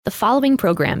The following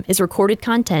program is recorded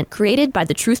content created by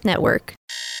the Truth Network.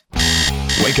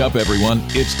 Wake up, everyone.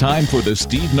 It's time for the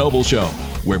Steve Noble Show,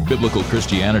 where biblical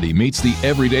Christianity meets the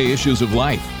everyday issues of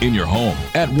life in your home,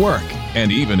 at work,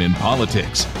 and even in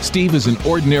politics. Steve is an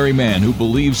ordinary man who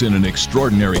believes in an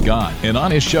extraordinary God, and on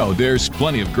his show, there's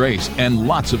plenty of grace and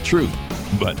lots of truth,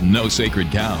 but no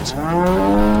sacred cows.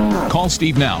 Call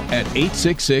Steve now at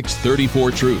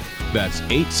 866-34-TRUTH. That's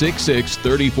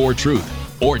 866-34-TRUTH.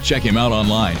 Or check him out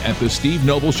online at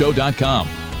thestevenobleshow.com.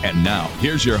 And now,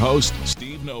 here's your host,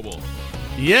 Steve Noble.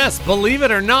 Yes, believe it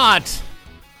or not,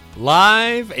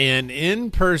 live and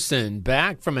in person,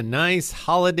 back from a nice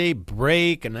holiday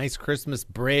break, a nice Christmas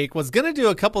break. Was going to do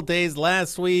a couple days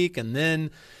last week, and then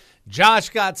Josh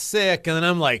got sick, and then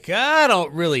I'm like, I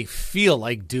don't really feel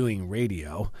like doing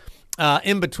radio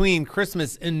in between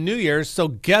Christmas and New Year's. So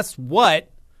guess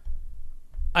what?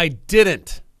 I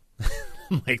didn't.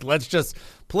 I'm like, let's just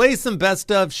play some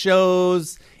best of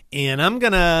shows, and I'm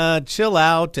going to chill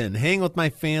out and hang with my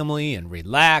family and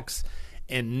relax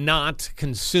and not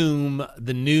consume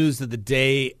the news of the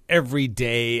day every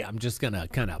day. I'm just going to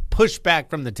kind of push back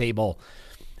from the table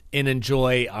and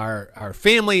enjoy our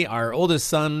family. Our oldest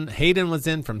son, Hayden, was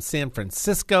in from San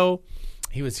Francisco.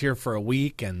 He was here for a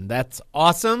week, and that's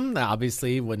awesome.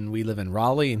 Obviously, when we live in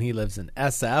Raleigh and he lives in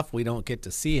SF, we don't get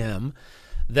to see him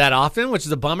that often, which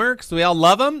is a bummer because we all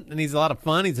love him, and he's a lot of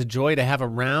fun. He's a joy to have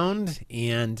around.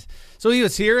 And so he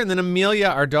was here. And then Amelia,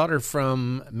 our daughter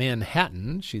from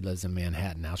Manhattan, she lives in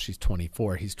Manhattan now. She's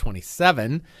 24. He's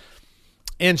 27.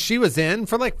 And she was in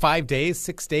for like 5 days,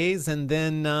 6 days. And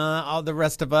then all the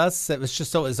rest of us, it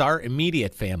was our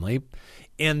immediate family.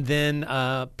 And then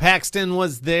Paxton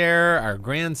was there. Our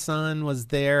grandson was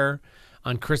there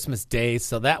on Christmas Day.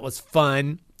 So that was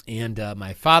fun. And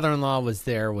my father-in-law was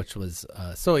there, which was,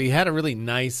 so he had a really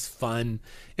nice, fun,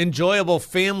 enjoyable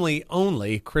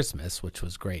family-only Christmas, which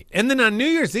was great. And then on New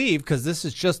Year's Eve, because this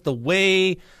is just the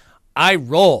way I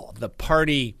roll, the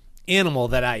party animal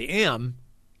that I am,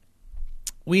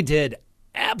 we did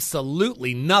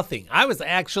absolutely nothing. I was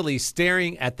actually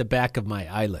staring at the back of my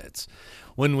eyelids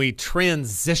when we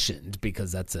transitioned,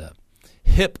 because that's a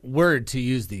hip word to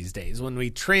use these days. When we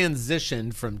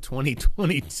transitioned from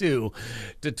 2022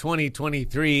 to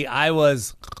 2023, I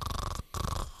was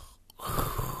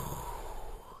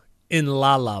in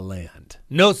La La Land.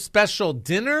 No special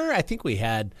dinner. I think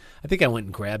I went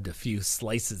and grabbed a few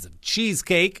slices of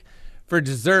cheesecake for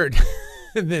dessert,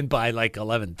 and then by like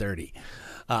 11:30,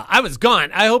 I was gone.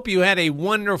 I hope you had a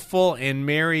wonderful and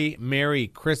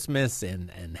Merry Christmas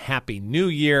and Happy New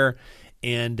Year.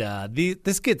 And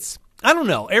this gets, I don't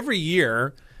know, every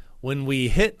year when we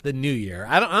hit the new year,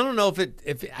 I don't know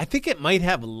if I think it might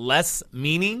have less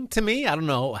meaning to me. I don't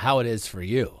know how it is for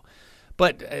you,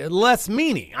 but less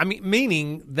meaning. I mean,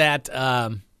 meaning that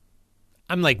I'm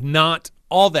like not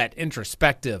all that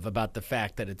introspective about the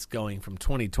fact that it's going from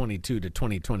 2022 to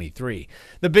 2023.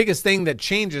 The biggest thing that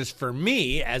changes for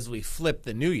me as we flip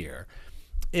the new year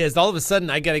is all of a sudden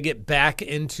I got to get back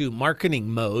into marketing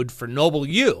mode for Noble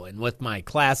U. And with my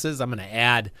classes, I'm going to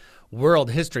add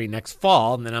world history next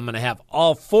fall, and then I'm going to have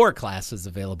all 4 classes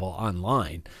available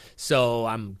online. So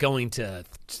I'm going to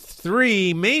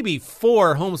 3, maybe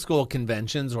 4 homeschool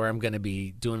conventions where I'm going to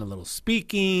be doing a little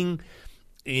speaking,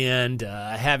 and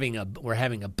we're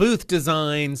having a booth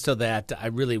design, so that I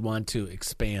really want to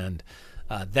expand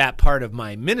that part of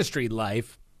my ministry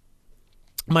life,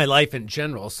 my life in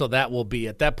general. So that will be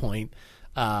at that point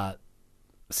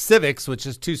civics, which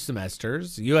is 2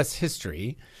 semesters, U.S.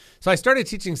 history. So I started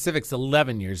teaching civics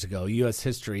 11 years ago. U.S.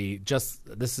 history,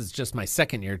 this is just my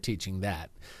second year teaching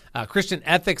that. Christian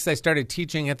ethics I started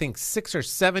teaching, I think, 6 or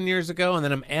 7 years ago, and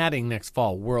then I'm adding next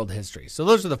fall world history. So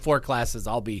those are the 4 classes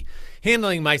I'll be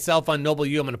handling myself on Noble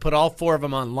U. I'm going to put all 4 of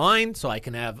them online so I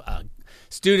can have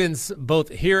students both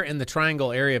here in the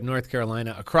Triangle area of North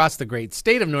Carolina, across the great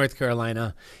state of North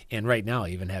Carolina, and right now I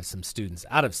even have some students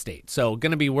out of state. So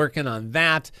going to be working on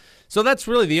that. So that's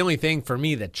really the only thing for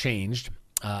me that changed.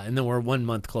 And then we're 1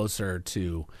 month closer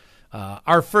to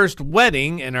our first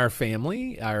wedding in our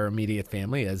family, our immediate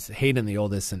family, as Hayden, the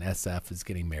oldest in SF, is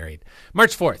getting married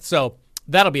March 4th. So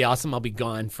that'll be awesome. I'll be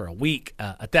gone for a week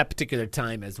at that particular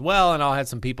time as well, and I'll have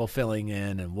some people filling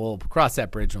in, and we'll cross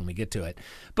that bridge when we get to it.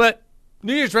 But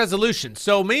New Year's resolution.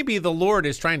 So maybe the Lord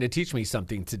is trying to teach me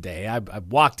something today.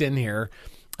 I've walked in here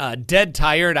dead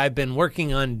tired. I've been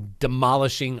working on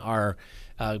demolishing our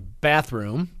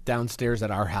bathroom downstairs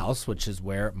at our house, which is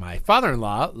where my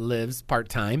father-in-law lives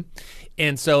part-time.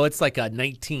 And so it's like a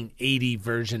 1980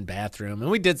 version bathroom. And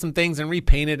we did some things and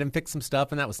repainted and fixed some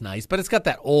stuff, and that was nice. But it's got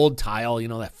that old tile, you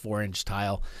know, that 4-inch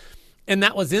tile. And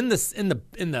that was in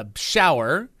the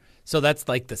shower. So that's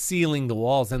like the ceiling, the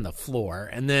walls, and the floor.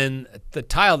 And then the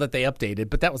tile that they updated,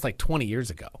 but that was like 20 years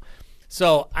ago.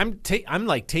 So I'm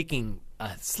like taking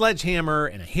a sledgehammer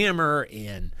and a hammer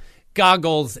and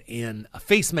goggles and a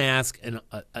face mask and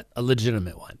a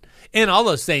legitimate one and all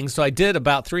those things. So I did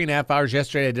about 3.5 hours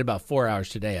yesterday. I did about 4 hours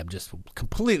today. I'm just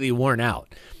completely worn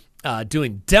out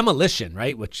doing demolition,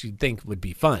 right? Which you'd think would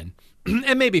be fun.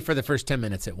 And maybe for the first 10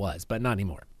 minutes it was, but not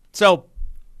anymore. So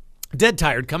dead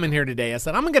tired coming here today. I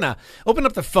said, I'm going to open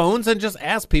up the phones and just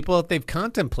ask people if they've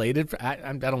contemplated.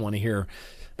 I don't want to hear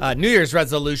New Year's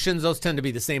resolutions. Those tend to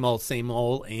be the same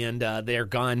old, and they're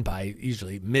gone by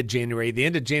usually mid-January, the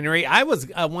end of January. I was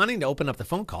wanting to open up the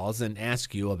phone calls and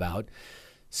ask you about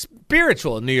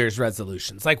spiritual New Year's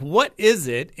resolutions. Like, what is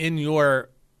it in your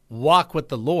walk with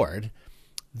the Lord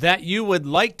that you would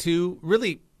like to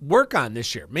really work on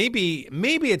this year? Maybe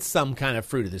it's some kind of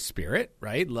fruit of the Spirit,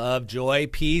 right? Love, joy,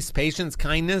 peace, patience,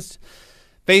 kindness,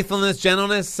 faithfulness,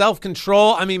 gentleness,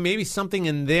 self-control. I mean, maybe something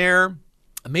in there.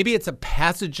 Maybe it's a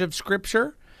passage of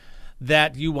Scripture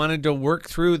that you wanted to work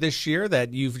through this year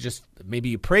that maybe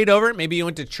you prayed over it. Maybe you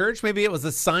went to church. Maybe it was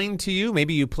assigned to you.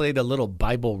 Maybe you played a little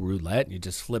Bible roulette and you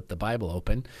just flipped the Bible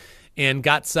open and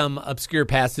got some obscure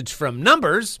passage from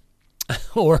Numbers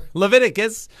or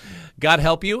Leviticus, God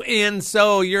help you. And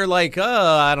so you're like, oh,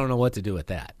 I don't know what to do with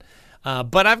that.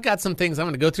 But I've got some things I'm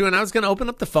going to go through, and I was going to open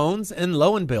up the phones, and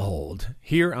lo and behold,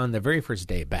 here on the very first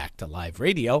day back to live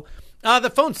radio,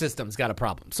 the phone system's got a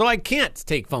problem. So I can't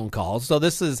take phone calls. So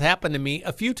this has happened to me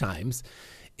a few times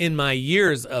in my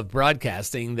years of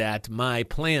broadcasting, that my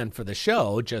plan for the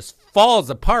show just falls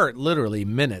apart literally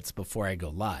minutes before I go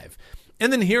live.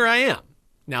 And then here I am.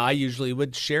 Now, I usually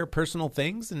would share personal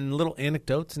things and little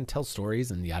anecdotes and tell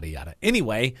stories and yada, yada.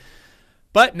 Anyway,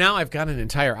 but now I've got an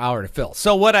entire hour to fill.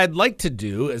 So what I'd like to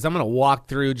do is I'm going to walk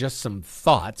through just some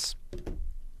thoughts,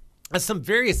 some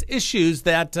various issues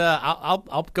that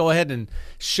I'll go ahead and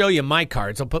show you my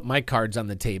cards. I'll put my cards on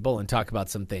the table and talk about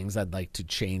some things I'd like to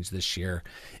change this year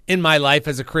in my life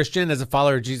as a Christian, as a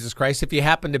follower of Jesus Christ. If you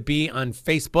happen to be on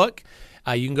Facebook,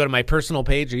 you can go to my personal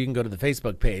page, or you can go to the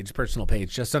Facebook page, personal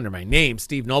page, just under my name,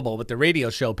 Steve Noble, with the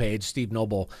radio show page, Steve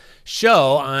Noble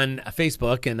Show on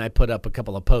Facebook. And I put up a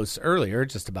couple of posts earlier,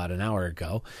 just about an hour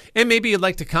ago. And maybe you'd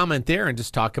like to comment there and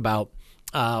just talk about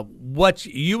what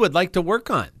you would like to work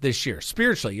on this year,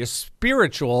 spiritually, your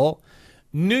spiritual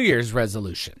New Year's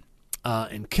resolution.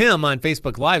 And Kim on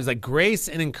Facebook Live is like, grace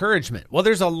and encouragement. Well,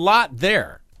 there's a lot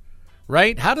there,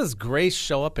 right? How does grace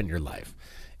show up in your life?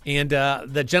 And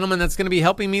the gentleman that's going to be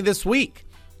helping me this week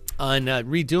on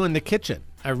redoing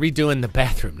the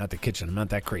bathroom, not the kitchen. I'm not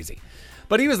that crazy.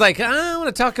 But he was like, I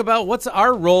want to talk about what's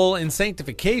our role in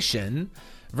sanctification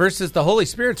versus the Holy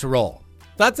Spirit's role.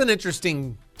 That's an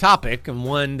interesting topic, and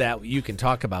one that you can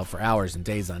talk about for hours and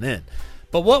days on end.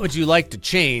 But what would you like to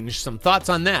change? Some thoughts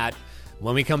on that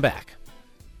when we come back.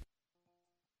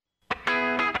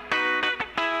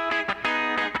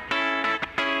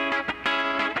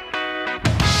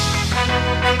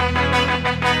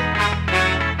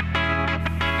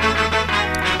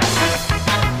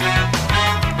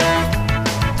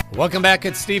 Welcome back.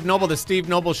 It's Steve Noble, the Steve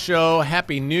Noble Show.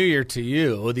 Happy New Year to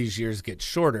you. These years get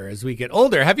shorter as we get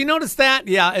older. Have you noticed that?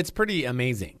 Yeah, it's pretty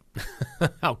amazing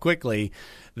how quickly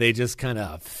they just kind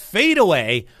of fade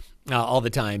away all the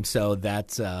time. So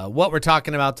that's what we're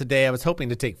talking about today. I was hoping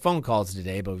to take phone calls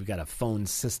today, but we've got a phone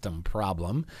system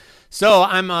problem. So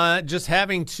I'm just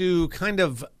having to kind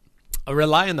of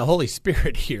rely on the Holy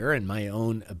Spirit here and my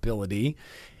own ability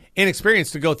and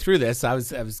experience to go through this. I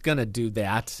was going to do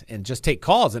that and just take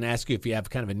calls and ask you if you have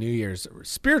kind of a New Year's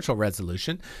spiritual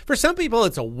resolution. For some people,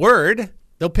 it's a word.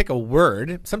 They'll pick a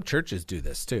word. Some churches do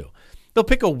this too. They'll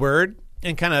pick a word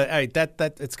and kind of, all right,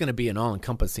 that it's going to be an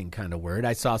all-encompassing kind of word.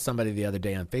 I saw somebody the other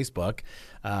day on Facebook,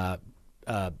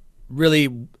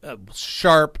 really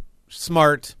sharp,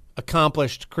 smart,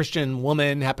 accomplished Christian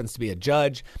woman, happens to be a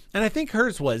judge. And I think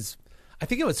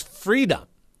it was freedom.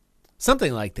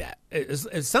 Something like that.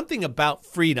 It's something about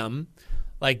freedom,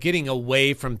 like getting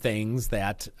away from things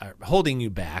that are holding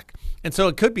you back. And so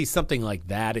it could be something like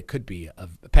that. It could be a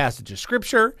passage of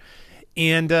Scripture,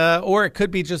 and or it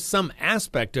could be just some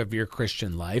aspect of your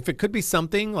Christian life. It could be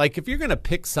something like, if you're going to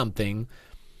pick something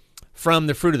from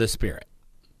the fruit of the Spirit,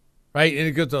 right? And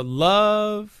it goes to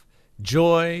love,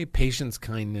 joy, patience,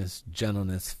 kindness,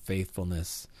 gentleness,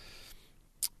 faithfulness,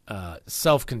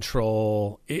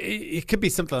 self-control. It could be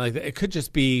something like that. It could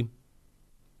just be,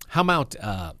 how about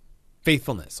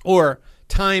faithfulness or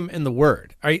time in the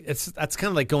Word? Right? That's kind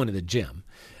of like going to the gym.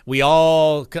 We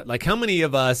all, like, how many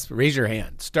of us, raise your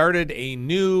hand, started a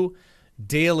new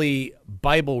daily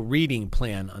Bible reading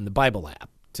plan on the Bible app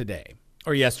today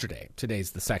or yesterday.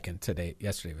 Today's the 2nd.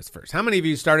 Yesterday was 1st. How many of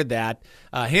you started that?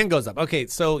 Hand goes up. Okay,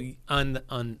 so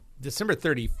on December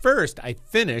 31st, I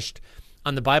finished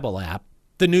on the Bible app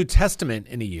the New Testament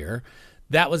in a year.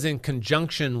 That was in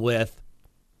conjunction with,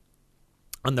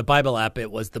 on the Bible app,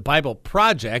 it was the Bible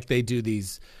Project. They do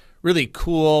these really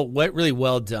cool, really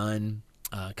well done,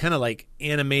 kind of like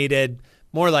animated,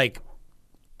 more like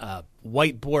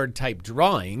whiteboard type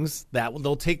drawings that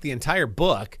they'll take the entire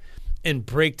book and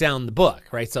break down the book,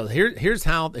 right? So here's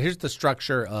the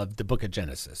structure of the book of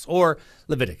Genesis or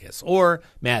Leviticus or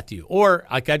Matthew, or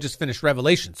like I just finished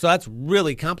Revelation. So that's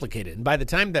really complicated. And by the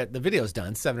time that the video's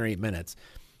done, 7 or 8 minutes,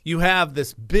 you have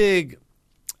this big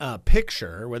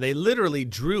picture where they literally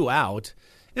drew out,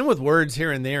 and with words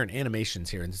here and there and animations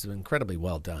here, and this is incredibly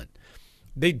well done.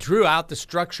 They drew out the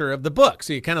structure of the book.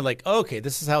 So you're kind of like, okay,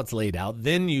 this is how it's laid out.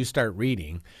 Then you start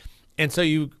reading. And so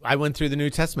I went through the New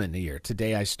Testament in a year.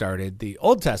 Today I started the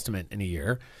Old Testament in a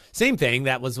year. Same thing.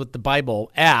 That was with the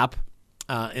Bible app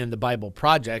and the Bible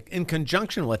Project. In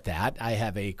conjunction with that, I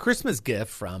have a Christmas gift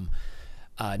from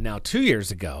now 2 years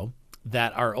ago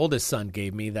that our oldest son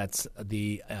gave me. That's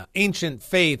the Ancient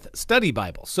Faith Study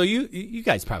Bible. So you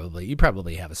guys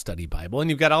probably have a study Bible, and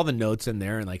you've got all the notes in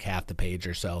there, and like half the page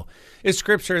or so is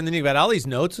scripture, and then you've got all these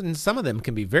notes, and some of them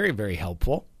can be very, very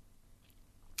helpful.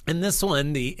 And this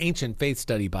one, the Ancient Faith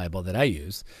Study Bible that I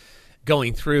use,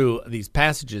 going through these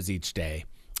passages each day,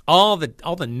 all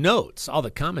the notes, all the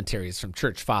commentaries from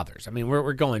church fathers. I mean,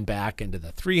 we're going back into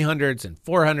the 300s and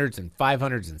 400s and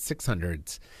 500s and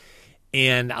 600s.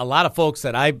 And a lot of folks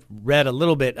that I read a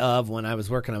little bit of when I was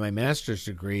working on my master's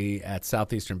degree at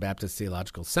Southeastern Baptist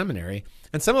Theological Seminary.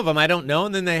 And some of them I don't know,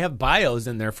 and then they have bios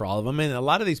in there for all of them. And a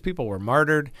lot of these people were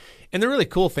martyred. And the really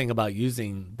cool thing about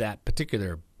using that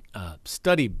particular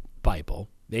study Bible,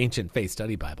 the Ancient Faith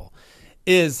Study Bible,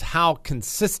 is how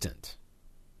consistent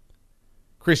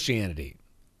Christianity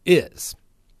is.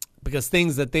 Because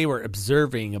things that they were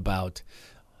observing about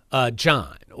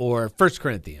John or 1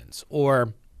 Corinthians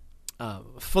or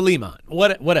Philemon,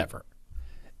 whatever,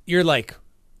 you're like,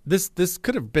 this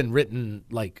could have been written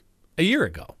like a year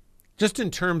ago, just in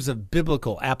terms of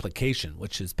biblical application,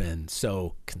 which has been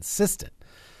so consistent,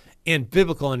 and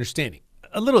biblical understanding.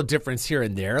 A little difference here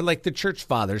and there, like the church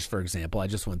fathers, for example. I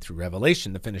just went through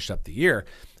Revelation to finish up the year,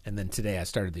 and then today I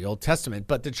started the Old Testament.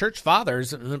 But the church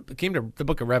fathers, came to the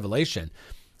book of Revelation,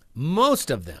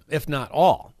 most of them, if not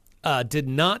all, did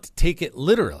not take it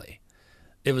literally.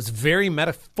 It was very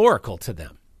metaphorical to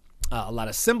them. A lot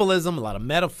of symbolism, a lot of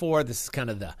metaphor. This is kind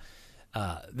of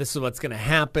this is what's going to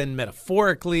happen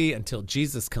metaphorically until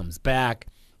Jesus comes back.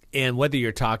 And whether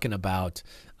you're talking about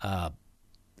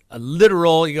a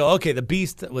literal, you go, okay, the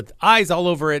beast with eyes all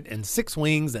over it and 6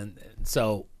 wings. And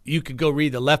so you could go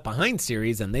read the Left Behind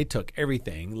series, and they took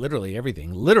everything, literally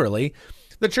everything, literally.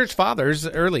 The church fathers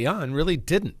early on really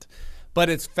didn't. But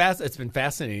it's been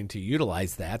fascinating to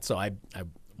utilize that. So I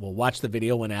will watch the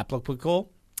video when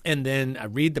applicable, and then I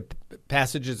read the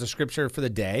passages of scripture for the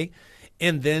day,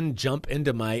 and then jump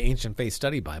into my Ancient Faith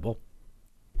Study Bible.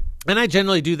 And I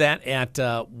generally do that at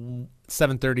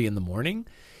 7:30 in the morning.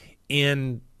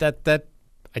 And that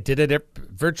I did it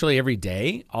virtually every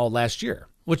day all last year,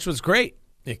 which was great.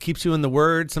 It keeps you in the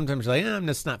Word. Sometimes you're like, I'm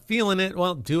just not feeling it.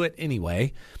 Well, do it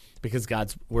anyway, because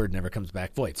God's Word never comes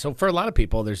back void. So for a lot of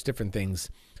people, there's different things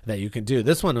that you can do.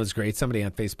 This one was great. Somebody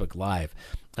on Facebook Live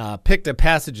picked a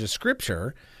passage of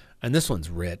Scripture, and this one's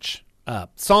rich.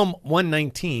 Psalm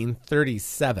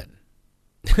 119:37.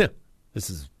 This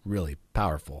is really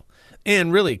powerful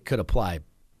and really could apply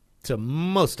to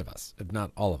most of us, if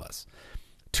not all of us.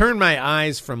 Turn my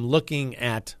eyes from looking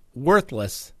at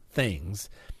worthless things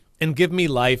and give me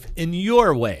life in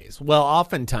your ways. Well,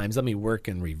 oftentimes, let me work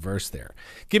in reverse there.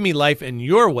 Give me life in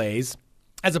your ways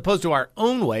as opposed to our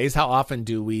own ways. How often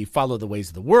do we follow the ways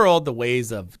of the world, the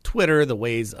ways of Twitter, the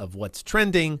ways of what's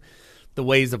trending, the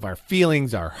ways of our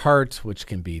feelings, our heart, which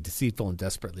can be deceitful and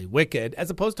desperately wicked, as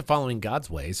opposed to following God's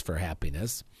ways for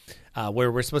happiness,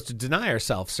 where we're supposed to deny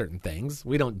ourselves certain things.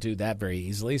 We don't do that very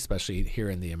easily, especially here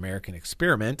in the American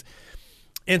experiment.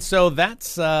 And so that's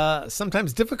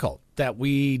sometimes difficult, that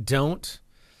we don't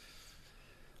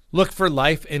look for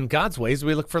life in God's ways.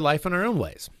 We look for life in our own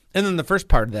ways. And then the first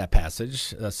part of that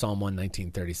passage, Psalm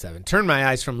 119:37, turn my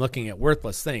eyes from looking at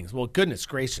worthless things. Well, goodness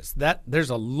gracious, there's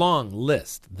a long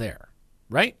list there,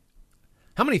 right?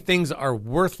 How many things are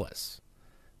worthless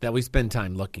that we spend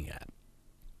time looking at?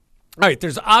 All right,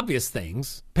 there's obvious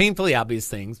things, painfully obvious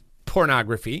things,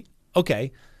 pornography,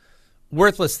 okay,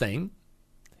 worthless thing.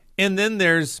 And then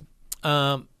there's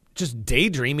just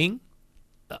daydreaming.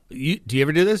 Do you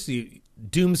ever do this?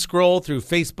 doom scroll through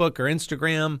Facebook or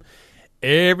Instagram,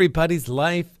 everybody's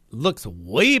life looks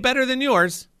way better than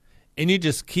yours, and you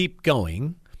just keep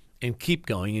going, and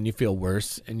you feel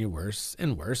worse and worse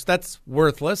and worse. That's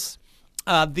worthless.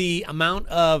 The amount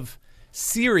of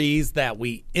series that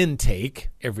we intake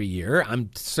every year, I'm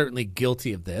certainly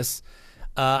guilty of this.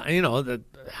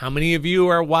 How many of you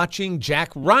are watching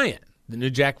Jack Ryan, the new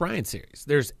Jack Ryan series?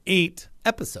 There's 8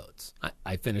 episodes.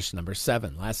 I finished number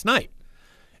 7 last night.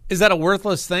 Is that a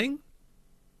worthless thing?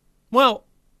 Well,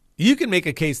 you can make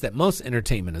a case that most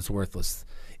entertainment is worthless.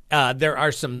 There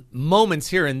are some moments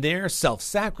here and there,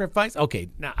 self-sacrifice. Okay,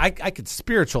 now I could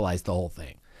spiritualize the whole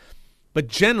thing. But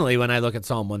generally, when I look at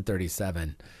Psalm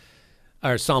 137,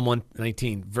 or Psalm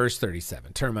 119, verse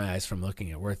 37, turn my eyes from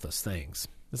looking at worthless things.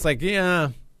 It's like, yeah,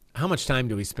 how much time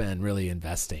do we spend really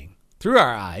investing through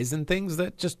our eyes in things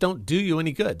that just don't do you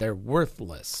any good? They're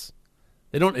worthless.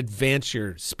 They don't advance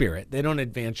your spirit. They don't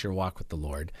advance your walk with the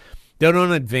Lord. They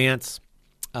don't advance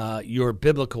your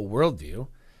biblical worldview.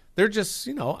 They're just,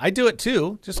 I do it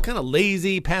too, just kind of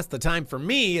lazy, pass the time. For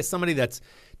me, as somebody that's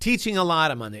teaching a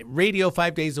lot, I'm on the radio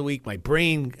 5 days a week. My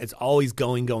brain is always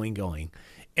going.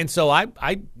 And so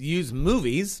I use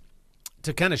movies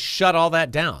to kind of shut all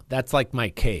that down. That's like my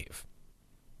cave.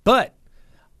 But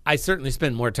I certainly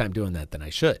spend more time doing that than I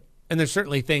should. And there's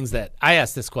certainly things that I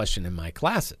ask this question in my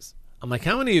classes. I'm like,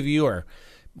 how many of you are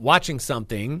watching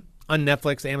something on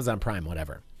Netflix, Amazon Prime,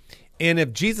 whatever? And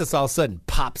if Jesus all of a sudden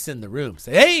pops in the room,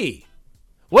 say, hey,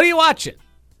 what are you watching?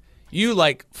 You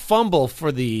fumble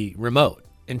for the remote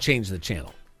and change the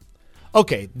channel.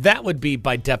 Okay, that would be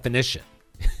by definition.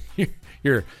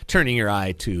 You're turning your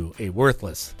eye to a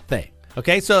worthless thing.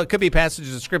 Okay, so it could be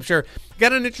passages of Scripture.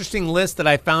 Got an interesting list that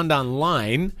I found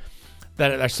online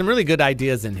that there's some really good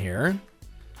ideas in here,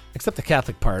 except the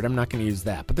Catholic part. I'm not going to use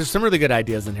that. But there's some really good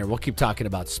ideas in here. We'll keep talking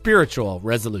about spiritual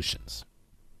resolutions.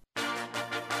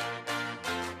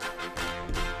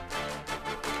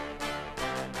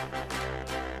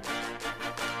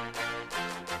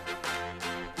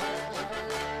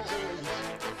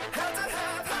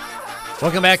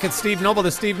 Welcome back. It's Steve Noble,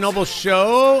 the Steve Noble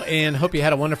Show, and hope you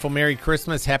had a wonderful Merry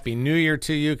Christmas, Happy New Year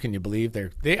to you. Can you believe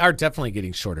they are definitely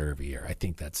getting shorter every year? I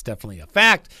think that's definitely a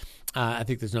fact. I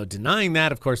think there's no denying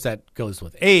that. Of course, that goes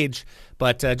with age,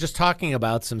 but just talking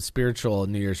about some spiritual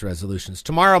New Year's resolutions.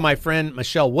 Tomorrow, my friend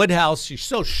Michelle Woodhouse, she's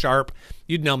so sharp.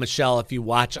 You'd know Michelle if you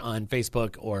watch on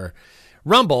Facebook or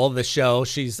Rumble, the show.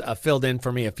 She's filled in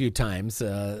for me a few times.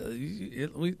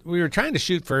 We were trying to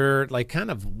shoot for kind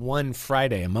of one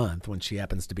Friday a month when she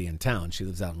happens to be in town. She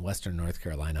lives out in Western North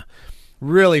Carolina.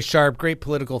 Really sharp, great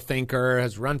political thinker,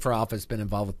 has run for office, been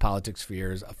involved with politics for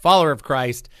years, a follower of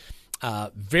Christ,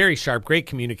 very sharp, great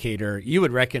communicator. You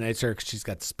would recognize her because she's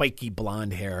got spiky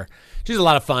blonde hair. She's a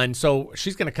lot of fun. So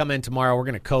she's going to come in tomorrow. We're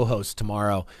going to co-host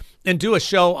tomorrow and do a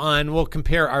show we'll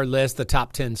compare our list, the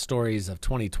top 10 stories of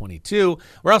 2022.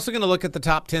 We're also going to look at the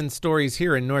top 10 stories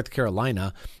here in North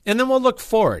Carolina, and then we'll look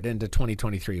forward into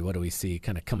 2023. What do we see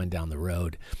kind of coming down the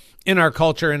road in our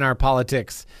culture, in our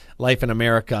politics, life in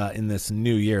America in this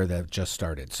new year that just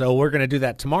started? So we're going to do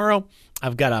that tomorrow.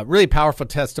 I've got a really powerful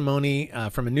testimony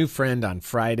from a new friend on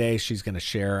Friday. She's going to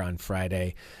share on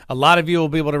Friday. A lot of you will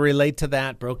be able to relate to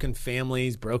that, broken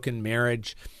families, broken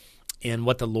marriage, and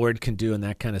what the Lord can do in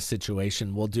that kind of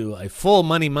situation. We'll do a full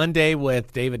Money Monday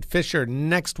with David Fisher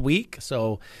next week.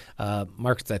 So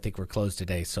markets, I think, were closed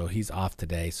today, so he's off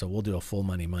today. So we'll do a full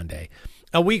Money Monday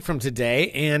a week from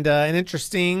today. And an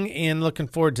interesting, and looking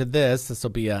forward to this. This will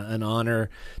be an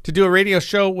honor to do a radio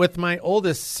show with my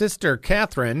oldest sister,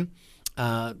 Catherine.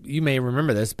 You may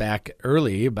remember this back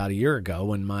early, about a year ago,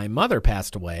 when my mother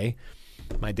passed away.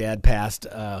 My dad passed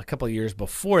a couple of years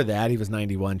before that. He was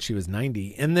 91. She was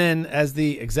 90. And then as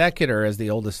the executor, as the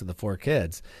oldest of the 4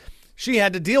 kids, she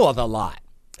had to deal with a lot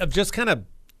of just kind of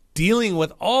dealing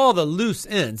with all the loose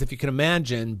ends. If you can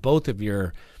imagine both of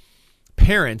your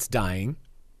parents dying.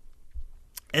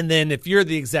 And then if you're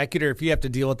the executor, if you have to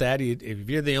deal with that, if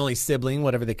you're the only sibling,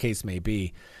 whatever the case may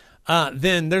be,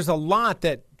 then there's a lot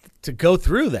to go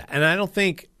through that. And I don't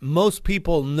think most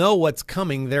people know what's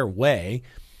coming their way.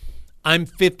 I'm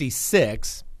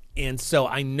 56, and so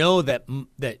I know that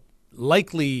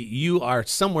likely you are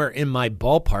somewhere in my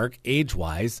ballpark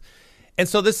age-wise. And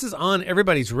so this is on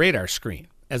everybody's radar screen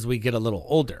as we get a little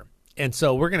older. And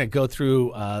so we're going to go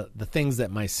through the things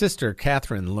that my sister,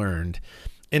 Catherine, learned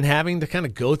in having to kind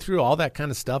of go through all that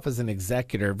kind of stuff as an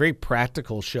executor. Very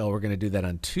practical show. We're going to do that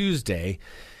on Tuesday,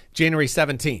 January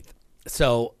 17th.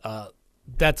 So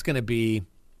that's going to be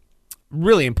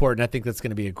really important. I think that's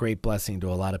going to be a great blessing to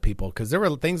a lot of people, because there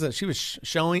were things that she was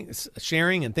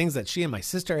sharing and things that she and my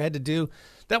sister had to do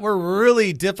that were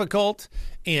really difficult,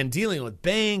 and dealing with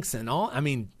banks and all. I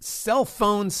mean, cell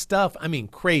phone stuff. I mean,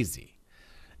 crazy.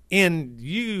 And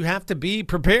you have to be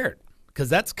prepared, because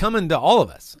that's coming to all of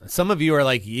us. Some of you are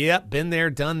like, yep, been there,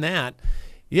 done that.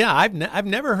 Yeah, I've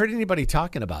never heard anybody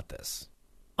talking about this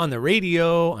on the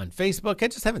radio, on Facebook. I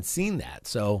just haven't seen that.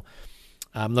 So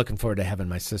I'm looking forward to having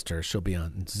my sister. She'll be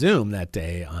on Zoom that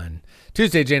day on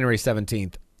Tuesday, January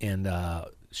 17th, and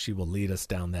she will lead us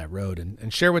down that road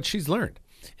and share what she's learned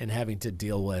and having to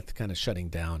deal with kind of shutting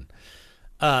down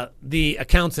the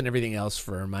accounts and everything else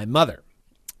for my mother.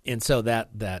 And so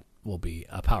that will be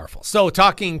powerful. So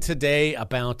talking today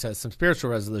about some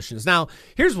spiritual resolutions. Now,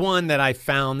 here's one that I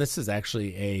found. This is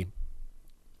actually a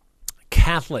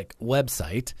Catholic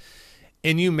website,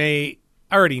 and you may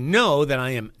already know that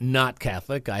I am not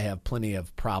Catholic. I have plenty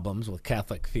of problems with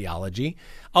Catholic theology.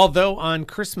 Although on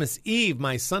Christmas Eve,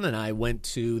 my son and I went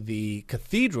to the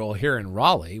cathedral here in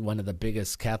Raleigh, one of the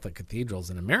biggest Catholic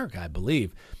cathedrals in America, I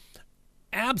believe.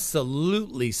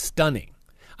 Absolutely stunning.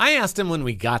 I asked him when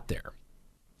we got there,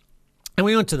 and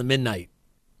we went to the midnight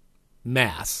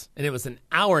mass, and it was an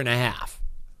hour and a half,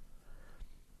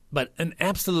 but an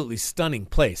absolutely stunning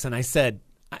place. And I said,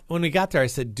 when we got there, I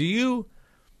said, do you,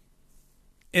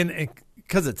 and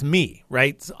because it's me,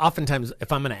 right? So oftentimes,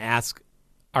 if I'm going to ask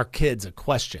our kids a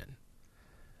question,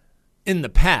 in the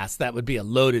past, that would be a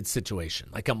loaded situation.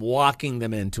 Like I'm walking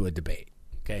them into a debate.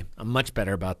 Okay. I'm much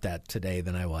better about that today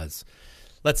than I was,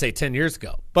 let's say, 10 years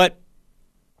ago. But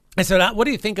I said, what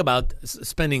do you think about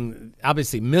spending,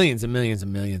 obviously, millions and millions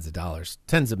and millions of dollars,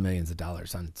 tens of millions of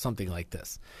dollars on something like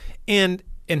this? And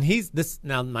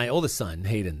now my oldest son,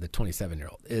 Hayden, the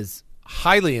 27-year-old, is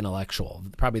highly intellectual,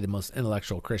 probably the most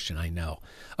intellectual Christian I know,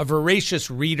 a voracious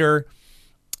reader.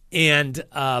 And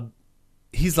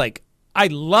he's like, I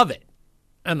love it.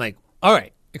 I'm like, all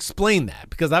right, explain that,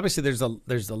 because obviously there's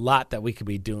a lot that we could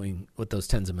be doing with those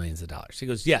tens of millions of dollars. He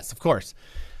goes, yes, of course.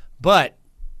 But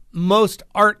most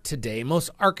art today, most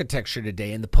architecture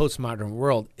today in the postmodern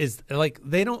world is like,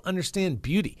 they don't understand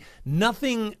beauty.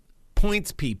 Nothing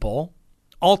points people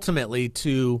ultimately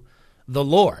to the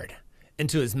Lord and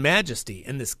to his majesty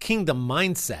and this kingdom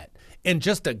mindset, and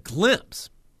just a glimpse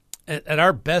at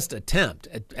our best attempt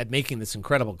at making this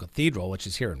incredible cathedral, which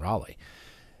is here in Raleigh.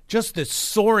 Just this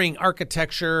soaring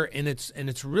architecture, and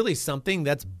it's really something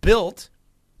that's built,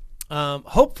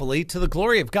 hopefully, to the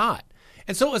glory of God.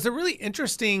 And so it was a really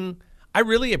interesting, I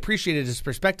really appreciated his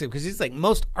perspective, because he's like,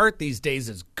 most art these days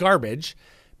is garbage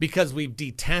because we've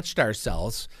detached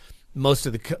ourselves. Most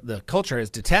of the culture has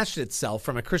detached itself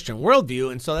from a Christian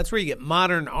worldview. And so that's where you get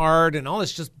modern art and all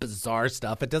this just bizarre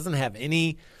stuff. It doesn't have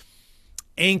any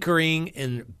anchoring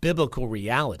in biblical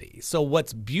reality. So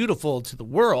what's beautiful to the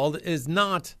world is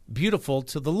not beautiful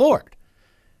to the Lord.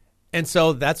 And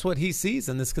so that's what he sees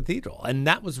in this cathedral. And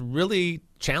that was really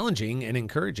challenging and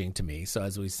encouraging to me. So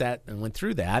as we sat and went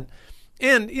through that,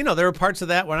 and, there were parts of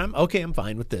that where I'm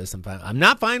fine with this. I'm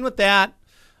not fine with that.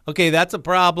 Okay, that's a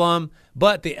problem.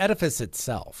 But the edifice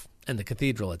itself and the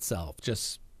cathedral itself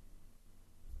just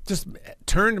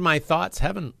turned my thoughts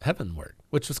heavenward,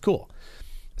 which was cool.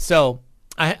 So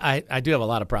I do have a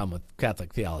lot of problem with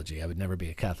Catholic theology. I would never be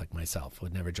a Catholic myself,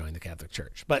 would never join the Catholic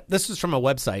Church. But this is from a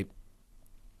website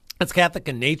that's Catholic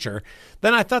in nature.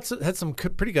 Then I thought had some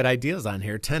pretty good ideas on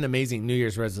here. 10 amazing New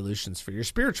Year's resolutions for your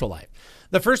spiritual life.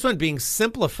 The first one being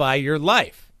simplify your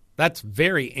life. That's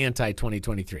very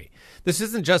anti-2023. This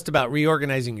isn't just about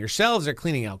reorganizing your shelves or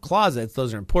cleaning out closets.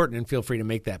 Those are important, and feel free to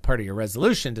make that part of your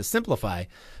resolution to simplify.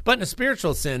 But in a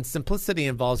spiritual sense, simplicity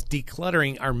involves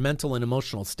decluttering our mental and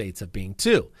emotional states of being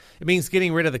too. It means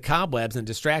getting rid of the cobwebs and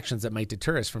distractions that might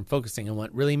deter us from focusing on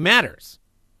what really matters.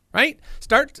 Right?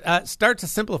 Start to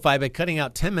simplify by cutting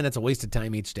out 10 minutes of wasted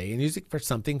time each day and use it for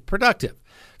something productive.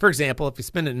 For example, if you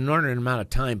spend an inordinate amount of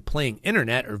time playing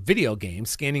internet or video games,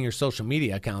 scanning your social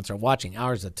media accounts, or watching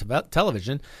hours of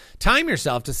television, time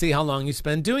yourself to see how long you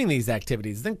spend doing these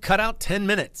activities. Then cut out 10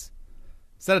 minutes.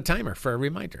 Set a timer for a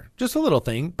reminder. Just a little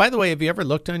thing. By the way, have you ever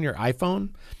looked on your iPhone?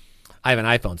 I have an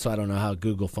iPhone, so I don't know how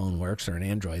Google phone works, or an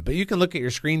Android, but you can look at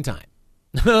your screen time.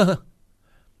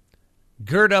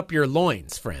 Gird up your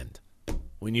loins, friend,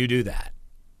 when you do that.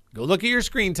 Go look at your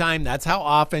screen time. That's how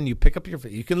often you pick up your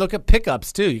phone. You can look at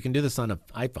pickups, too. You can do this on an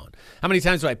iPhone. How many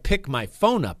times do I pick my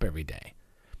phone up every day?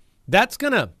 That's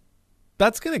gonna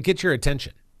get your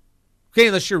attention. Okay,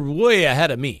 unless you're way ahead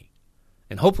of me.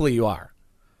 And hopefully you are.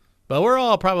 But we're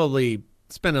all probably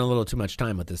spending a little too much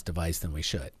time with this device than we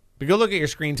should. But go look at your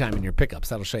screen time and your pickups.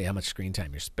 That'll show you how much screen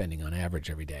time you're spending on average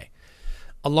every day.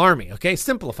 alarming. Okay,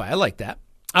 simplify. I like that.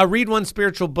 Read one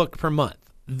spiritual book per month.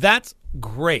 That's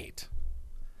great.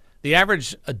 The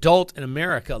average adult in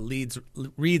America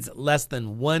reads less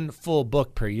than one full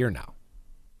book per year now,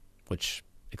 which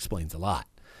explains a lot.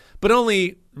 But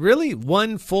only really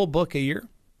one full book a year.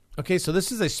 Okay, so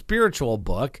this is a spiritual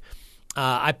book.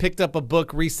 I picked up a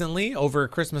book recently over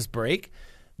Christmas break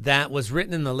that was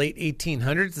written in the late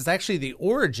 1800s. It's actually the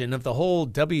origin of the whole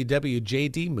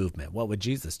WWJD movement. What would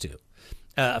Jesus do?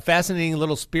 A fascinating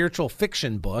little spiritual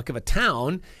fiction book of a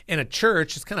town and a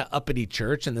church, it's kind of uppity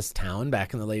church in this town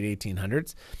back in the late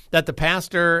 1800s, that the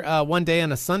pastor, one day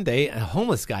on a Sunday, a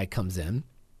homeless guy comes in,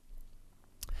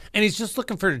 and he's just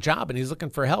looking for a job, and he's looking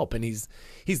for help, and he's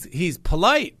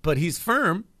polite, but he's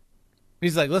firm.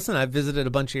 He's like, listen, I've visited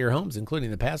a bunch of your homes,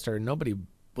 including the pastor, and nobody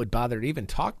would bother to even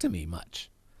talk to me much.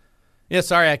 Yeah,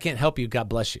 sorry, I can't help you. God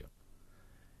bless you.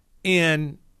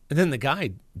 And then the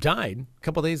guy died a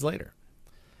couple days later.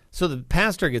 So the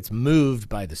pastor gets moved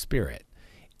by the Spirit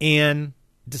and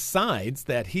decides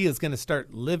that he is going to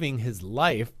start living his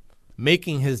life,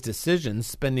 making his decisions,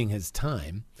 spending his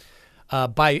time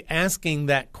by asking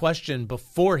that question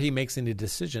before he makes any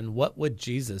decision, what would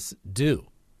Jesus do?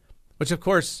 Which, of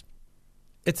course,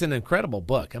 it's an incredible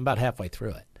book. I'm about halfway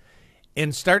through it.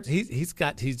 And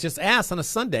he's just asked on a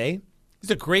Sunday.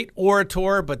 He's a great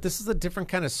orator, but this is a different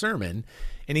kind of sermon.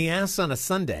 And he asks on a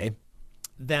Sunday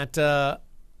that,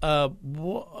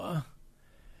 would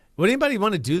anybody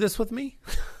want to do this with me?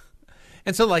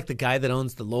 And so like the guy that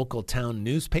owns the local town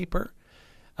newspaper,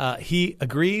 he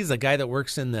agrees. A guy that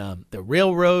works in the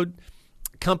railroad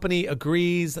company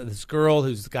agrees. This girl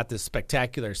who's got this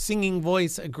spectacular singing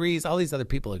voice agrees. All these other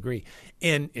people agree.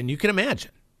 And you can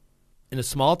imagine in a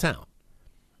small town,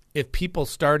 if people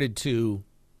started to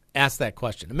ask that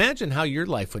question, imagine how your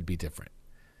life would be different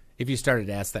if you started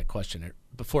to ask that question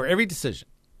before every decision.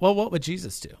 Well, what would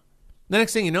Jesus do? The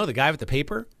next thing you know, the guy with the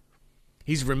paper,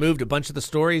 he's removed a bunch of the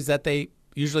stories that they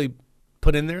usually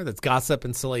put in there that's gossip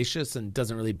and salacious and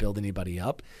doesn't really build anybody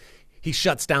up. He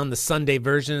shuts down the Sunday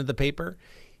version of the paper.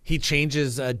 He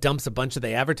changes, dumps a bunch of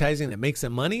the advertising that makes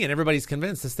him money, and everybody's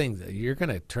convinced this thing, you're going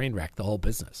to train wreck the whole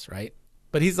business, right?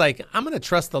 But he's like, I'm going to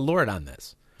trust the Lord on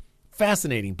this.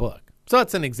 Fascinating book. So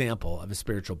it's an example of a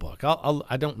spiritual book.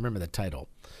 I don't remember the title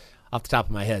off the top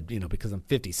of my head, because I'm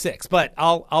 56, but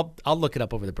I'll look it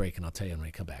up over the break and I'll tell you when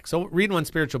we come back. So read one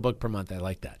spiritual book per month. I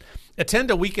like that. Attend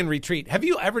a weekend retreat. Have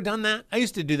you ever done that? I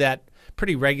used to do that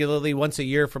pretty regularly, once a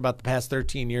year for about the past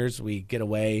 13 years. We get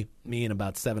away, me and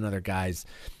about 7 other guys,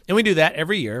 and we do that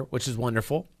every year, which is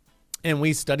wonderful. And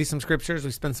we study some scriptures.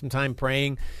 We spend some time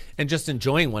praying and just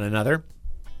enjoying one another.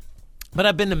 But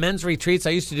I've been to men's retreats. I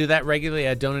used to do that regularly.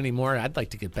 I don't anymore. I'd like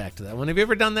to get back to that one. Have you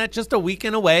ever done that? Just a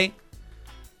weekend away.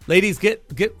 Ladies, go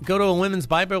to a women's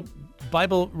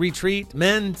Bible retreat.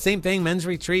 Men, same thing, men's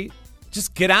retreat.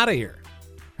 Just get out of here,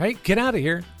 right? Get out of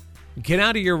here. Get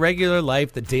out of your regular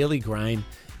life, the daily grind,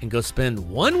 and go spend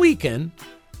one weekend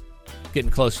getting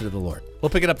closer to the Lord.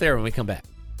 We'll pick it up there when we come back.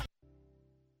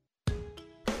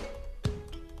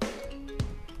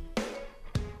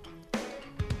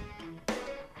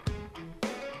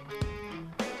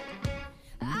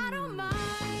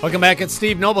 Welcome back. It's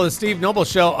Steve Noble, the Steve Noble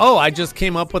Show. Oh, I just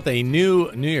came up with a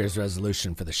new New Year's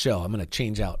resolution for the show. I'm going to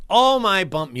change out all my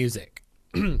bump music.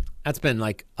 That's been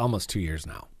like almost 2 years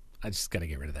now. I just got to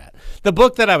get rid of that. The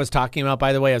book that I was talking about,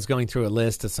 by the way, I was going through a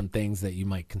list of some things that you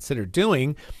might consider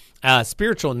doing,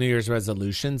 spiritual New Year's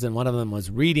resolutions, and one of them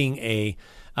was reading a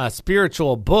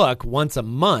spiritual book once a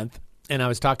month. And I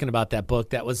was talking about that book.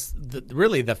 That was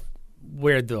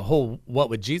where the whole What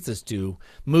Would Jesus Do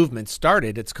movement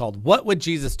started. It's called What Would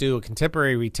Jesus Do? A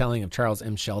contemporary retelling of Charles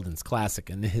M. Sheldon's classic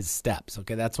In His Steps.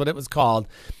 Okay, that's what it was called.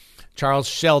 Charles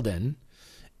Sheldon,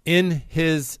 In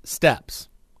His Steps.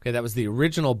 Okay, that was the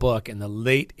original book in the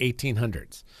late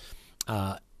 1800s.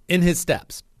 In His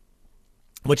Steps,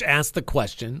 which asked the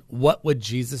question, what would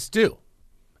Jesus do?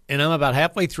 And I'm about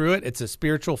halfway through it. It's a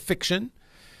spiritual fiction,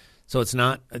 so it's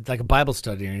not like a Bible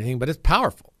study or anything, but it's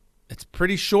powerful. It's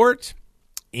pretty short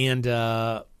and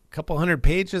a couple hundred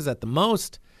pages at the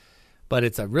most, but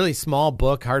it's a really small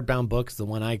book. Hardbound book is the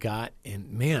one I got.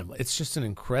 And man, it's just an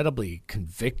incredibly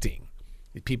convicting.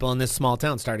 People in this small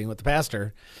town, starting with the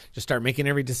pastor, just start making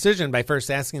every decision by first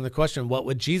asking the question, what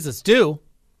would Jesus do?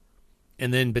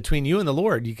 And then between you and the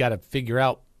Lord, you got to figure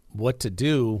out what to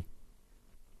do.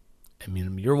 I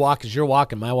mean, your walk is your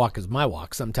walk and my walk is my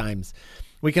walk. Sometimes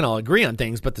we can all agree on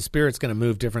things, but the Spirit's going to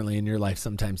move differently in your life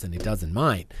sometimes than He does in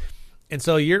mine. And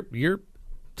so you're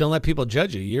Don't let people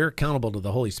judge you. You're accountable to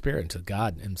the Holy Spirit and to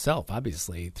God himself,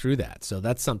 obviously, through that. So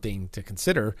that's something to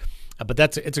consider. But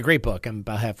it's a great book. I'm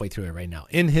about halfway through it right now.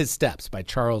 In His Steps by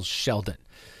Charles Sheldon.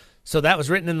 So that was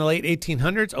written in the late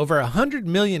 1800s. Over 100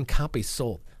 million copies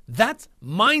sold. That's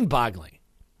mind-boggling.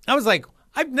 I was like,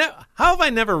 how have I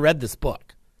never read this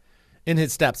book? In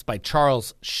His Steps by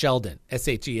Charles Sheldon,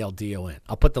 Sheldon.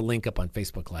 I'll put the link up on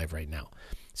Facebook Live right now.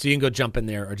 So you can go jump in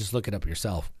there or just look it up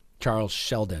yourself. Charles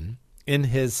Sheldon, In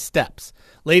His Steps,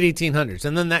 late 1800s.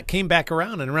 And then that came back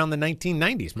around and around the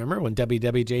 1990s. Remember when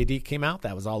WWJD came out?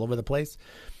 That was all over the place.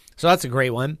 So that's a great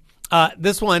one.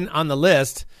 This one on the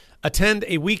list, attend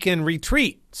a weekend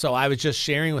retreat. So I was just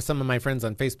sharing with some of my friends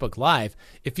on Facebook Live.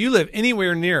 If you live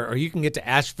anywhere near, or you can get to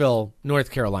Asheville, North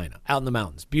Carolina, out in the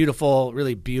mountains, beautiful,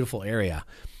 really beautiful area.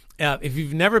 If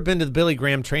you've never been to the Billy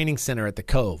Graham Training Center at the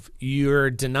Cove, you're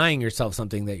denying yourself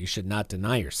something that you should not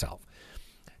deny yourself.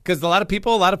 Because a lot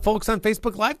of folks on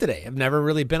Facebook Live today have never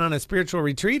really been on a spiritual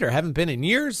retreat or haven't been in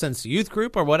years since youth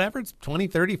group or whatever. It's 20,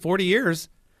 30, 40 years,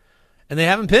 and they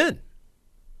haven't been.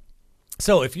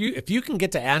 So if you can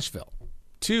get to Asheville,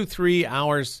 2-3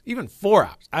 hours, even 4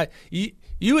 hours,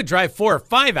 you would drive 4 or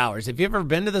 5 hours. If you've ever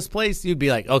been to this place, you'd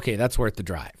be like, okay, that's worth the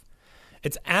drive.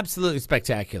 It's absolutely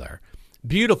spectacular.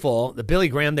 Beautiful. The Billy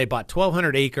Graham, they bought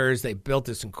 1,200 acres. They built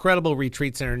this incredible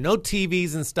retreat center. No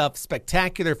TVs and stuff.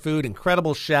 Spectacular food.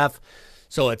 Incredible chef.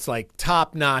 So it's like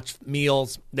top-notch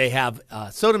meals. They have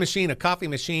a soda machine, a coffee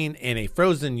machine, and a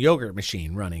frozen yogurt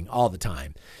machine running all the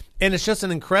time. And it's just an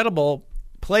incredible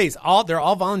place. They're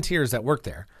all volunteers that work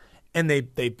there. And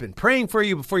they've been praying for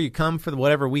you before you come for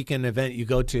whatever weekend event you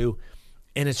go to.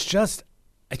 And it's just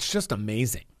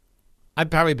amazing. I've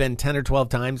probably been 10 or 12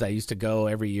 times. I used to go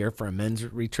every year for a men's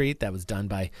retreat that was done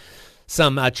by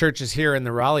some churches here in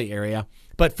the Raleigh area.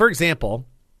 But for example,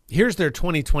 here's their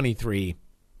 2023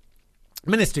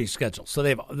 ministry schedule. So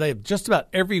they have just about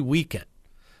every weekend.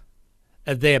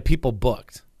 They have people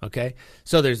booked. Okay.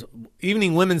 So there's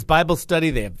evening women's Bible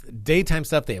study. They have daytime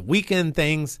stuff. They have weekend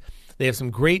things. They have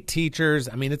some great teachers.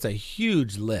 I mean, it's a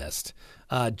huge list.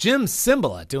 Jim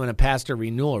Cymbala doing a pastor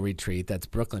renewal retreat. That's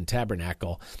Brooklyn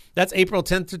Tabernacle. That's April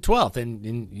 10th to 12th,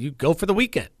 and you go for the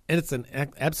weekend. And it's an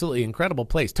absolutely incredible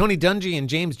place. Tony Dungy and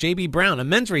James J.B. Brown, a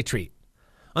men's retreat.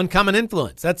 Uncommon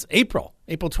Influence. That's April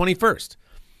 21st.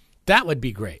 That would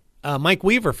be great. Mike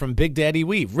Weaver from Big Daddy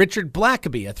Weave. Richard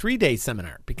Blackaby, a 3-day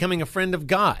seminar, Becoming a Friend of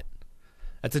God.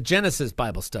 That's a Genesis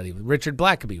Bible study with Richard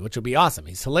Blackaby, which will be awesome.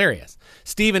 He's hilarious.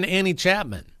 Steve and Annie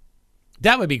Chapman.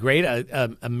 That would be great,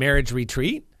 a marriage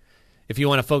retreat. If you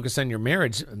want to focus on your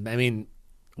marriage. I mean,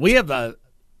 we have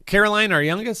Caroline, our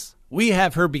youngest. We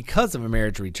have her because of a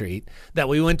marriage retreat that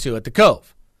we went to at the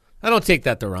Cove. I don't take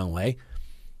that the wrong way.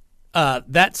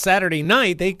 That Friday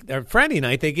night,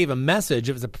 they gave a message.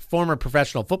 It was a former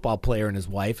professional football player and his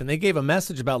wife, and they gave a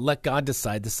message about let God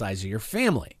decide the size of your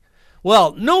family.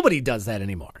 Well, nobody does that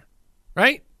anymore,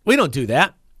 right? We don't do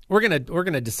that. We're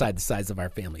gonna decide the size of our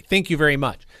family. Thank you very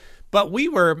much. But we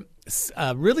were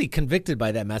really convicted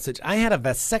by that message. I had a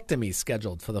vasectomy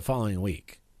scheduled for the following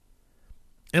week.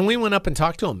 And we went up and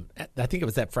talked to him. I think it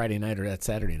was that Friday night or that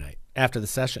Saturday night after the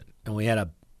session. And we had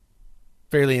a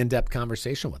fairly in-depth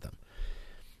conversation with him.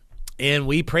 And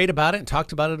we prayed about it and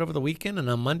talked about it over the weekend. And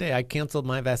on Monday, I canceled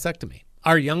my vasectomy.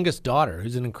 Our youngest daughter,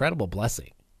 who's an incredible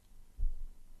blessing.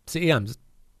 See, I'm just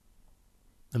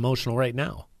emotional right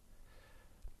now.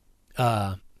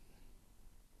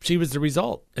 She was the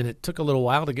result, and it took a little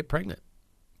while to get pregnant.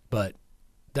 But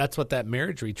that's what that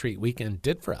marriage retreat weekend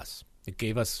did for us. It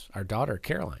gave us our daughter,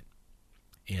 Caroline.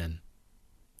 And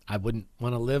I wouldn't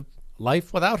want to live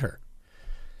life without her.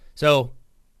 So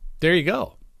there you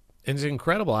go. And it's an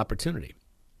incredible opportunity.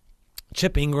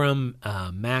 Chip Ingram,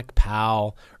 Mac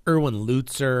Powell, Erwin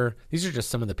Lutzer. These are just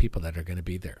some of the people that are going to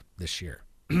be there this year.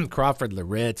 Crawford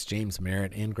Laritz, James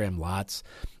Merritt, Ann Graham Lotz.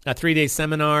 A 3-day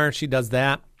seminar. She does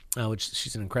that. Which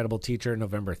she's an incredible teacher,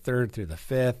 November 3rd through the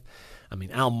 5th. I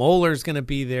mean, Al Mohler's going to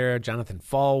be there, Jonathan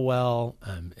Falwell.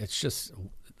 It's just,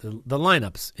 the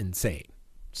lineup's insane.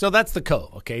 So that's the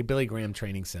Cove, okay? Billy Graham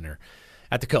Training Center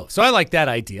at the Cove. So I like that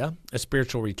idea, a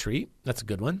spiritual retreat. That's a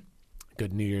good one.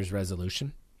 Good New Year's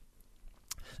resolution.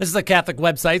 This is a Catholic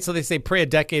website, so they say pray a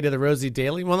decade of the Rosary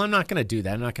daily. Well, I'm not going to do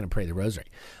that. I'm not going to pray the Rosary.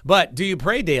 But do you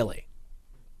pray daily?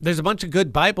 There's a bunch of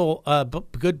good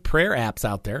good prayer apps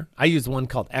out there. I use one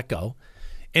called Echo,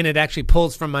 and it actually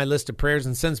pulls from my list of prayers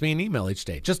and sends me an email each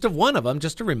day. Just of one of them,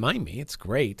 just to remind me. It's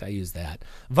great. I use that.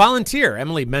 Volunteer.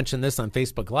 Emily mentioned this on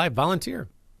Facebook Live. Volunteer.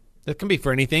 That can be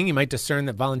for anything. You might discern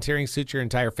that volunteering suits your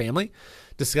entire family.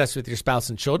 Discuss with your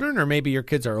spouse and children, or maybe your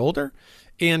kids are older,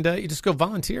 and you just go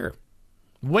volunteer.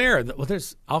 Where? Well,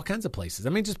 there's all kinds of places. I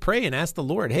mean, just pray and ask the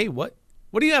Lord, hey, what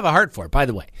do you have a heart for? By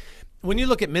the way, when you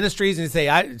look at ministries and you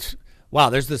say, wow,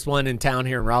 there's this one in town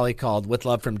here in Raleigh called With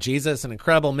Love from Jesus, an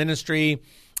incredible ministry.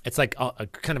 It's like a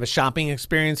kind of a shopping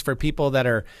experience for people that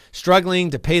are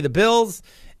struggling to pay the bills,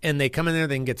 and they come in there,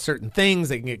 they can get certain things,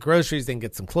 they can get groceries, they can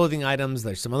get some clothing items,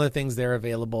 there's some other things there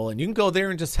available, and you can go there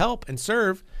and just help and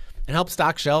serve and help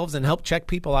stock shelves and help check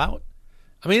people out.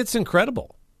 I mean, it's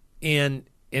incredible. And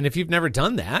if you've never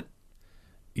done that,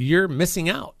 you're missing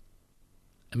out.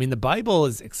 I mean, the Bible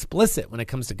is explicit when it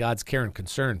comes to God's care and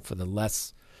concern for the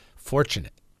less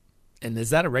fortunate. And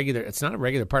it's not a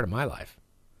regular part of my life.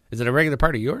 Is it a regular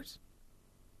part of yours?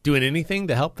 Doing anything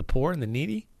to help the poor and the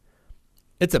needy?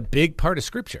 It's a big part of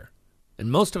Scripture,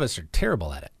 and most of us are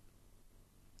terrible at it.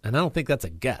 And I don't think that's a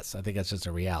guess. I think that's just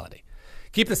a reality.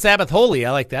 Keep the Sabbath holy.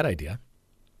 I like that idea.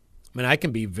 I mean, I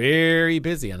can be very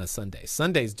busy on a Sunday.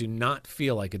 Sundays do not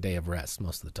feel like a day of rest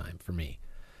most of the time for me.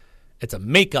 It's a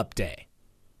make-up day,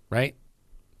 right?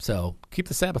 So keep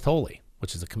the Sabbath holy,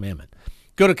 which is a commandment.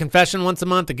 Go to confession once a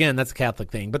month. Again, that's a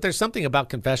Catholic thing. But there's something about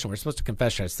confession. We're supposed to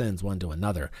confess our sins one to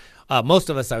another. Most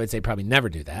of us, I would say, probably never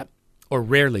do that or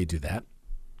rarely do that.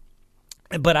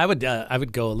 But I would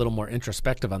go a little more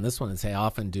introspective on this one and say, how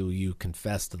often do you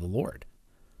confess to the Lord?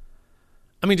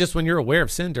 I mean, just when you're aware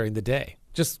of sin during the day,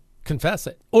 just confess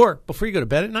it. Or before you go to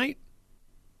bed at night,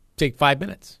 take 5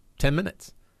 minutes, 10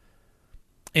 minutes.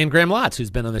 And Graham Lotz, who's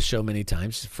been on the show many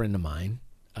times, she's a friend of mine.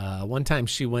 One time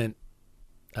she went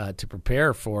to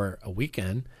prepare for a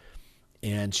weekend,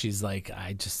 and she's like,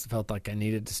 I just felt like I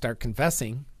needed to start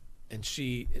confessing. And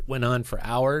she went on for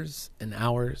hours and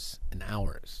hours and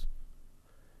hours.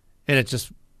 And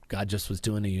God just was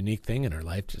doing a unique thing in her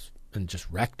life and just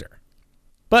wrecked her.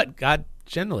 But God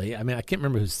generally, I mean, I can't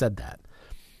remember who said that.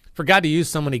 For God to use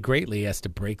somebody greatly, he has to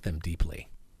break them deeply.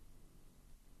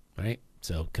 Right?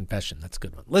 So confession, that's a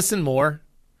good one. Listen more.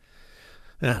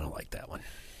 I don't like that one.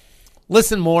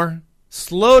 Listen more.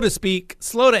 Slow to speak,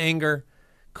 slow to anger,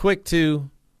 quick to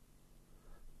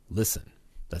listen.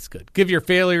 That's good. Give your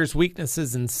failures,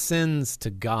 weaknesses, and sins to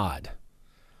God.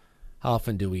 How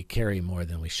often do we carry more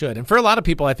than we should? And for a lot of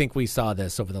people, I think we saw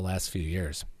this over the last few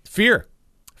years. Fear.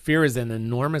 Fear is an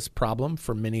enormous problem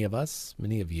for many of us,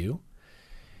 many of you.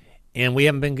 And we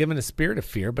haven't been given a spirit of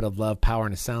fear, but of love, power,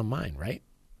 and a sound mind, right?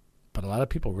 But a lot of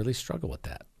people really struggle with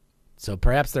that. So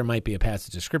perhaps there might be a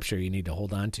passage of Scripture you need to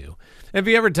hold on to. Have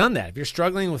you ever done that? If you're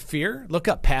struggling with fear, look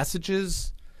up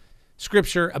passages,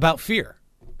 Scripture about fear.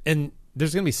 And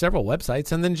there's going to be several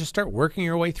websites, and then just start working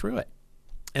your way through it.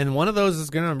 And one of those is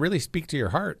going to really speak to your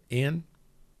heart, and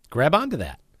grab onto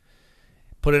that.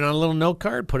 Put it on a little note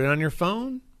card, put it on your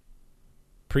phone,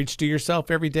 preach to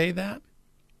yourself every day that,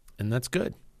 and that's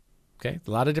good. Okay?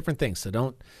 A lot of different things.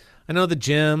 So I know the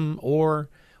gym or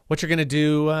what you're going to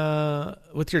do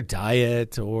with your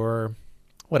diet or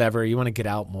whatever. You want to get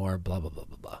out more, blah, blah, blah,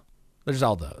 blah, blah. There's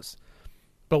all those.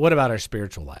 But what about our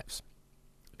spiritual lives?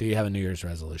 Do you have a New Year's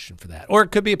resolution for that? Or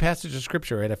it could be a passage of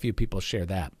Scripture, right? A few people share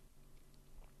that.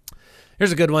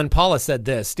 Here's a good one. Paula said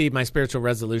this, Steve, my spiritual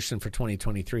resolution for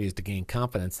 2023 is to gain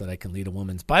confidence that I can lead a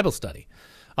women's Bible study.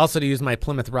 Also to use my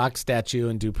Plymouth Rock statue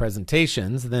and do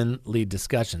presentations, then lead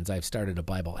discussions. I've started a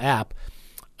Bible app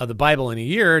of the Bible in a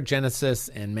year. Genesis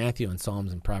and Matthew and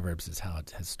Psalms and Proverbs is how it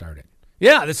has started.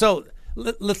 Yeah, so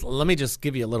let me just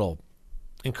give you a little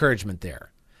encouragement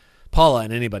there. Paula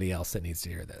and anybody else that needs to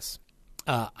hear this.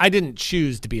 I didn't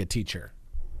choose to be a teacher.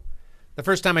 The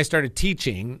first time I started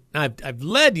teaching, I've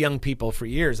led young people for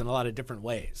years in a lot of different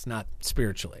ways, not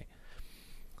spiritually.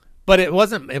 But it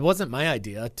wasn't my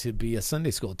idea to be a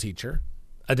Sunday school teacher,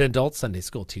 an adult Sunday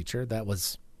school teacher. That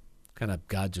was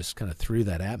God just kind of threw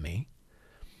that at me.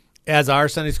 As our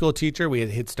Sunday school teacher, we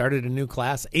had started a new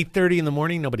class, 8:30 in the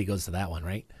morning. Nobody goes to that one,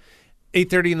 right?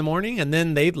 8:30 in the morning, and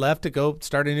then they'd left to go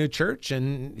start a new church.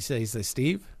 And he says,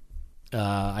 Steve,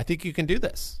 I think you can do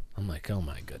this. I'm like, oh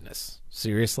my goodness,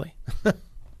 seriously?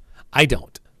 I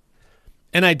don't.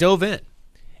 And I dove in,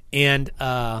 and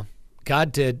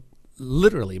God did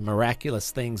literally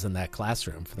miraculous things in that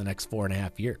classroom for the next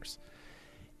 4.5 years.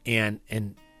 And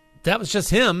that was just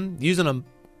him using a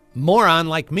moron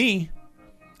like me.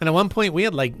 And at one point we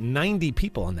had like 90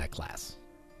 people in that class.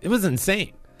 It was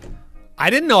insane.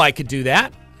 I didn't know I could do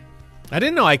that. I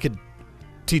didn't know I could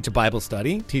teach a Bible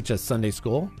study, teach a Sunday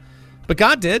school, but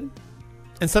God did.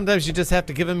 And sometimes you just have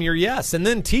to give him your yes. And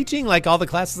then teaching, like all the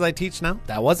classes I teach now,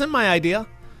 that wasn't my idea.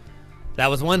 That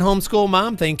was one homeschool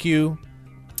mom. Thank you,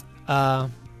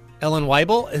 Ellen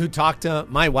Weibel, who talked to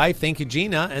my wife. Thank you,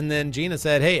 Gina. And then Gina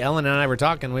said, hey, Ellen and I were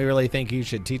talking. We really think you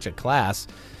should teach a class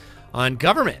on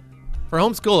government for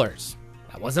homeschoolers.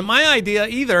 That wasn't my idea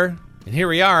either. And here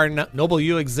we are. Noble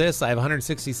U exists. I have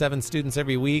 167 students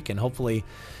every week, and hopefully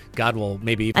God will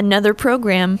maybe Another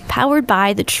program powered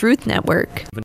by the Truth Network.